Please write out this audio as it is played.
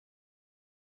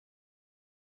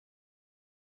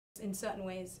In certain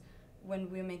ways, when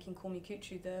we were making Call Me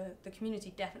Kuchu, the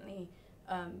community definitely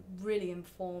really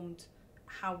informed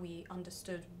how we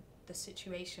understood the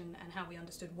situation and how we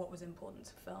understood what was important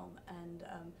to film,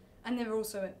 and they were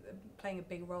also playing a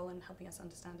big role in helping us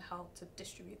understand how to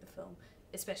distribute the film,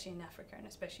 especially in Africa, and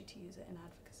especially to use it in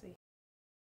advocacy.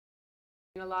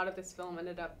 A lot of this film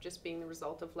ended up just being the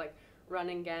result of like run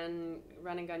and gun,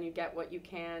 you get what you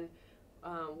can,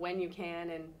 when you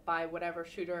can, and by whatever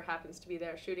shooter happens to be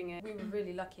there shooting it. We were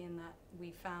really lucky in that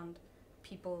we found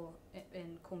people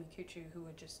in Call Me Kuchu who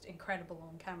were just incredible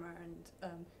on camera,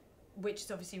 and which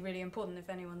is obviously really important if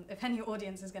any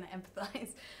audience is going to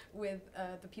empathize with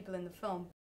the people in the film.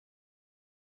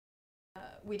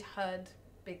 We'd heard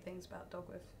big things about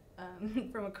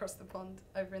Dogwoof from across the pond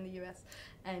over in the US,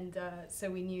 and so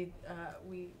we knew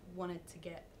we wanted to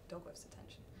get Dogwoof's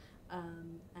attention.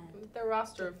 And your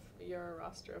roster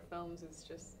of films is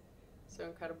just so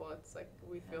incredible. It's like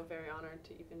we feel very honored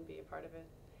to even be a part of it.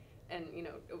 And you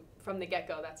know, from the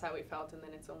get-go, that's how we felt, and then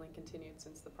it's only continued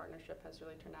since the partnership has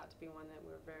really turned out to be one that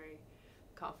we're very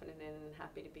confident in and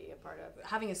happy to be a part of.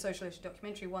 Having a social issue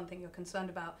documentary, one thing you're concerned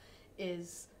about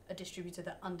is a distributor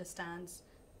that understands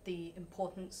the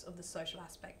importance of the social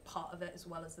aspect part of it as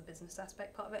well as the business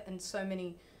aspect part of it. And so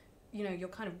many, you know, you're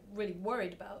kind of really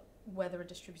worried about whether a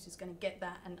distributor is going to get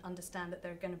that and understand that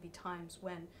there are going to be times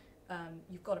when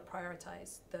you've got to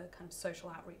prioritize the kind of social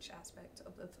outreach aspect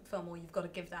of the film, or you've got to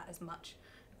give that as much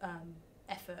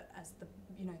effort as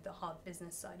the hard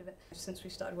business side of it. Since we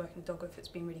started working with Dogwoof, it's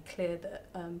been really clear that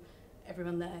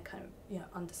everyone there kind of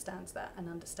understands that, and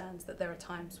understands that there are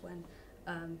times when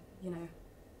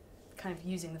kind of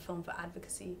using the film for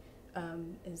advocacy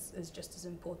is just as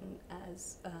important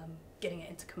as getting it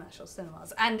into commercial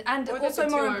cinemas, and also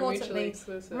more importantly,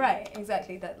 right,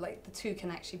 exactly, that like the two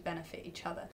can actually benefit each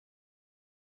other.